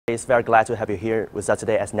It's very glad to have you here with us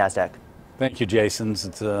today at Nasdaq. Thank you, Jason.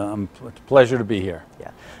 It's a pleasure to be here.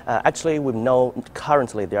 Yeah. Actually, we know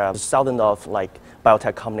currently there are thousands of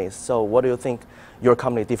biotech companies. So what do you think your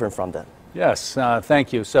company is different from them? Yes,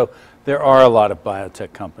 thank you. So there are a lot of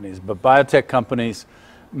biotech companies, but biotech companies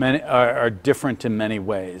are different in many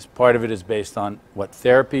ways. Part of it is based on what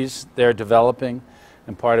therapies they're developing,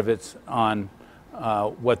 and part of it's on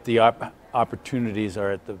what the opportunities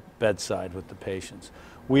are at the bedside with the patients.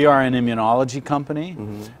 We are an immunology company,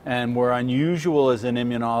 and we're unusual as an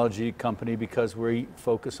immunology company because we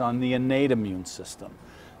focus on the innate immune system.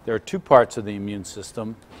 There are two parts of the immune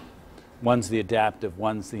system. One's the adaptive,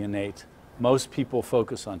 one's the innate. Most people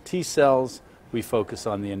focus on T cells. We focus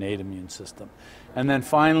on the innate immune system. And then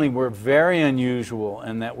finally, we're very unusual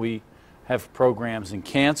in that we have programs in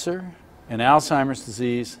cancer, in Alzheimer's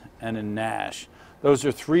disease, and in NASH. Those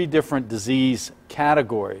are three different disease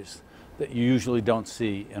categories that you usually don't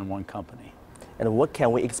see in one company. And what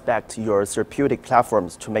can we expect your therapeutic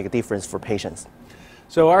platforms to make a difference for patients?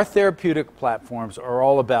 So our therapeutic platforms are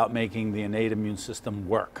all about making the innate immune system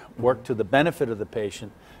work to the benefit of the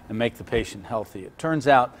patient and make the patient healthy. It turns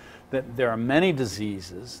out that there are many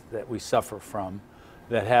diseases that we suffer from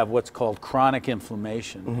that have what's called chronic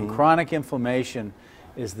inflammation. And chronic inflammation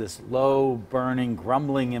is this low, burning,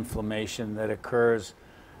 grumbling inflammation that occurs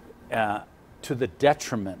to the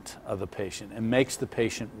detriment of the patient and makes the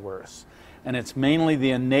patient worse. And it's mainly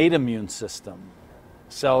the innate immune system,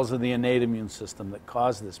 cells of the innate immune system, that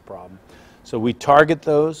cause this problem. So we target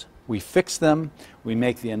those, we fix them, we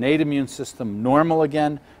make the innate immune system normal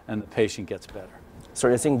again, and the patient gets better. So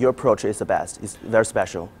you think your approach is the best, it's very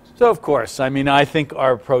special? So of course, I think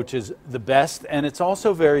our approach is the best, and it's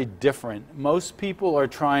also very different. Most people are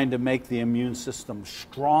trying to make the immune system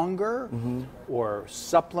stronger or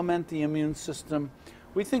supplement the immune system.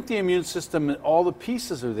 We think the immune system, all the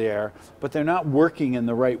pieces are there, but they're not working in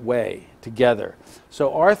the right way together.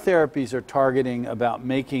 So our therapies are targeting about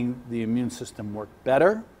making the immune system work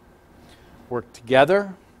better, work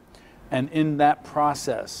together, and in that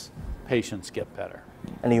process, patients get better.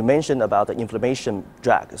 And you mentioned about the inflammation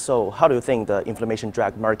drug. So how do you think the inflammation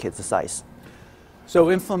drug market size? So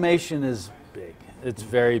inflammation is big. It's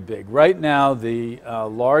very big. Right now, the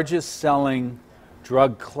largest selling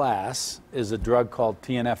drug class is a drug called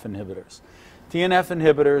TNF inhibitors. TNF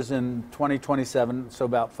inhibitors in 2027, so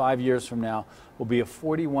about 5 years from now, will be a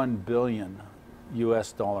 $41 billion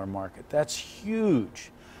US market. That's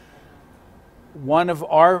huge. One of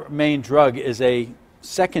our main drug is a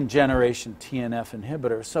second generation TNF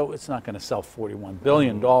inhibitor, so it's not going to sell $41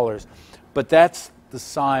 billion, but that's the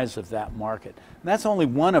size of that market. And that's only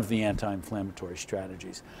one of the anti-inflammatory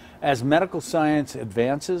strategies. As medical science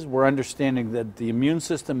advances, we're understanding that the immune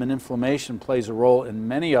system and inflammation plays a role in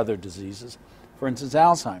many other diseases, for instance,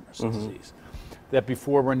 Alzheimer's disease, that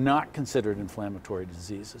before were not considered inflammatory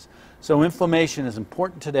diseases. So inflammation is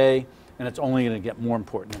important today, and it's only going to get more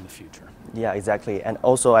important in the future. Yeah, exactly. And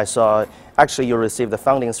also I saw, actually you received the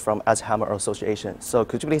fundings from Alzheimer Association. So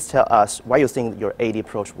could you please tell us why you think your AD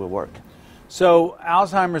approach will work? So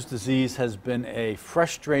Alzheimer's disease has been a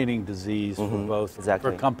frustrating disease for both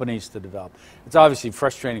for companies to develop. It's obviously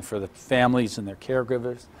frustrating for the families and their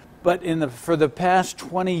caregivers. But for the past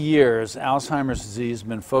 20 years, Alzheimer's disease has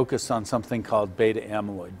been focused on something called beta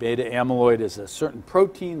amyloid. Beta amyloid is a certain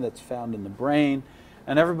protein that's found in the brain,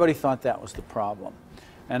 and everybody thought that was the problem.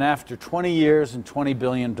 And after 20 years and $20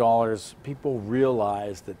 billion, people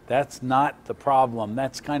realized that that's not the problem.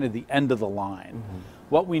 That's kind of the end of the line.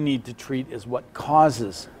 What we need to treat is what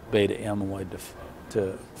causes beta amyloid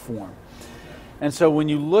to form. And so when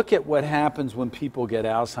you look at what happens when people get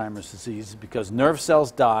Alzheimer's disease, because nerve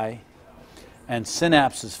cells die and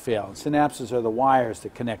synapses fail. And synapses are the wires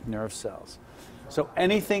that connect nerve cells. So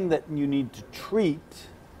anything that you need to treat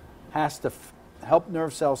has to help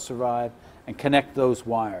nerve cells survive and connect those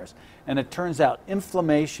wires. And it turns out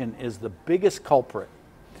inflammation is the biggest culprit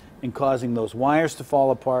in causing those wires to fall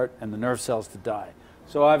apart and the nerve cells to die.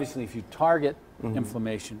 So obviously if you target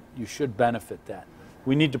inflammation, you should benefit that.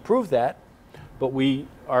 We need to prove that, but we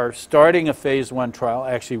are starting a phase 1 trial.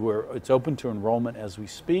 Actually, it's open to enrollment as we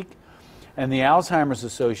speak. And the Alzheimer's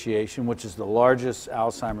Association, which is the largest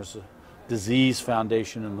Alzheimer's disease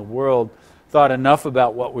foundation in the world, thought enough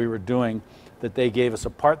about what we were doing that they gave us a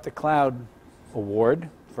Part the Cloud award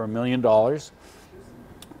for $1 million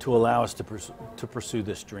to allow us to pursue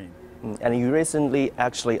this dream. And you recently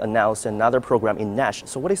actually announced another program in NASH.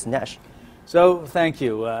 So what is NASH? So thank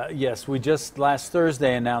you. Yes, we just last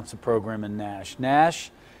Thursday announced a program in NASH. NASH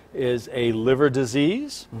is a liver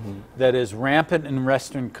disease that is rampant in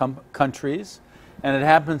Western countries. And it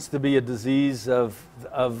happens to be a disease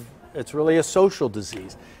it's really a social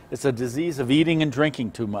disease. It's a disease of eating and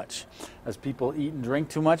drinking too much. As people eat and drink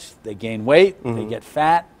too much, they gain weight, they get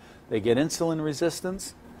fat, they get insulin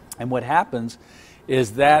resistance. And what happens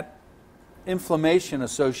is that inflammation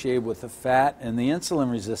associated with the fat and the insulin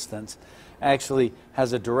resistance actually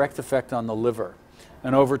has a direct effect on the liver.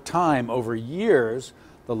 And over time, over years,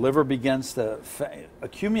 the liver begins to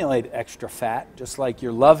accumulate extra fat, just like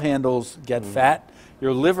your love handles get fat,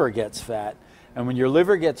 your liver gets fat. And when your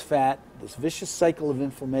liver gets fat, this vicious cycle of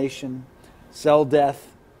inflammation, cell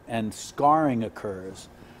death, and scarring occurs,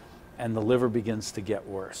 and the liver begins to get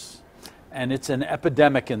worse. And it's an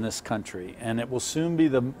epidemic in this country, and it will soon be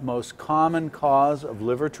the most common cause of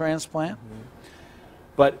liver transplant.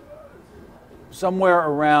 But somewhere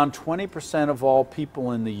around 20% of all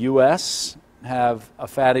people in the US have a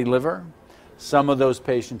fatty liver. Some of those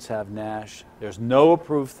patients have NASH. There's no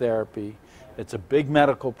approved therapy. It's a big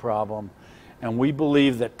medical problem. And we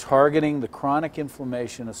believe that targeting the chronic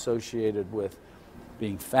inflammation associated with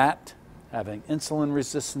being fat, having insulin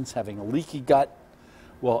resistance, having a leaky gut,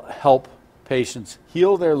 will help patients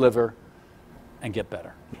heal their liver and get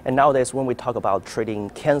better. And nowadays, when we talk about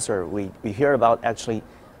treating cancer, we hear about actually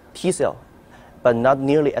T cell, but not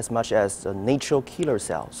nearly as much as the natural killer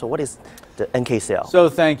cell. So what is the NK cell? So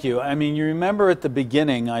thank you. I mean, you remember at the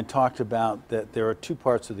beginning I talked about that there are two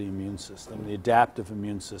parts of the immune system, the adaptive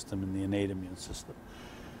immune system and the innate immune system.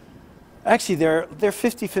 Actually, they're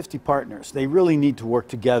 50-50 partners. They really need to work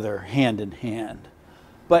together hand in hand.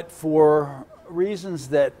 But for reasons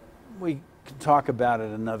that we can talk about at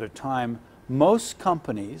another time, most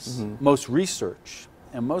companies, most research,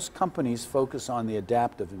 and most companies focus on the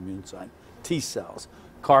adaptive immune side. T cells,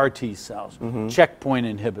 CAR T cells, checkpoint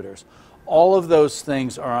inhibitors. All of those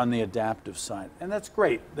things are on the adaptive side. And that's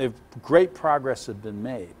great. Great progress has been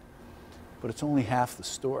made. But it's only half the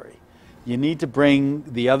story. You need to bring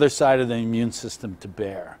the other side of the immune system to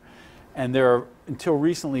bear. And until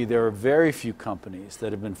recently, there are very few companies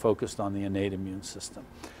that have been focused on the innate immune system.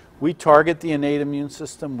 We target the innate immune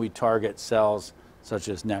system. We target cells such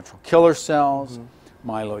as natural killer cells,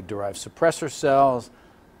 myeloid-derived suppressor cells,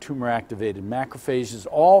 tumor-activated macrophages,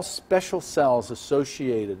 all special cells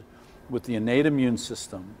associated with the innate immune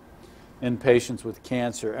system in patients with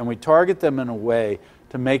cancer. And we target them in a way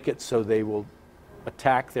to make it so they will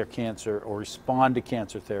attack their cancer or respond to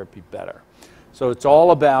cancer therapy better. So it's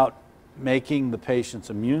all about making the patient's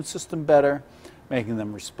immune system better, making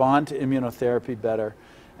them respond to immunotherapy better,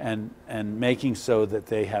 and making so that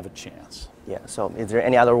they have a chance. Yeah, so is there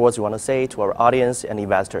any other words you want to say to our audience and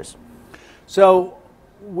investors? So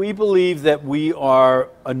we believe that we are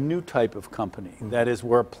a new type of company. That is,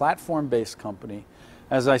 we're a platform-based company.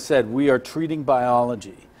 As I said, we are treating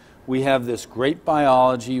biology. We have this great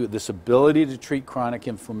biology, this ability to treat chronic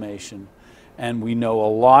inflammation, and we know a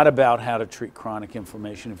lot about how to treat chronic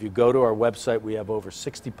inflammation. If you go to our website, we have over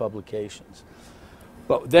 60 publications.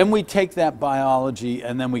 But then we take that biology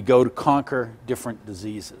and then we go to conquer different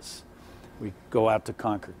diseases. We go out to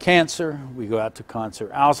conquer cancer, we go out to conquer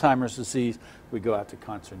Alzheimer's disease, we go out to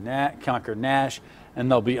conquer NASH, and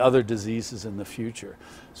there'll be other diseases in the future.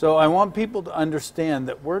 So I want people to understand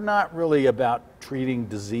that we're not really about treating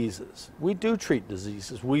diseases. We do treat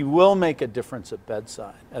diseases. We will make a difference at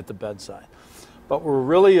the bedside. But we're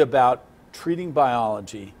really about treating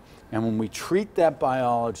biology, and when we treat that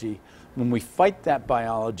biology, when we fight that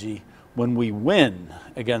biology, when we win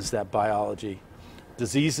against that biology,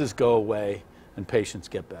 diseases go away and patients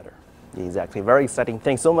get better. Exactly. Very exciting.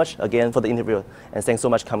 Thanks so much again for the interview, and thanks so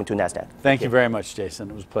much for coming to Nasdaq. Thank you very much, Jason.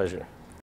 It was a pleasure.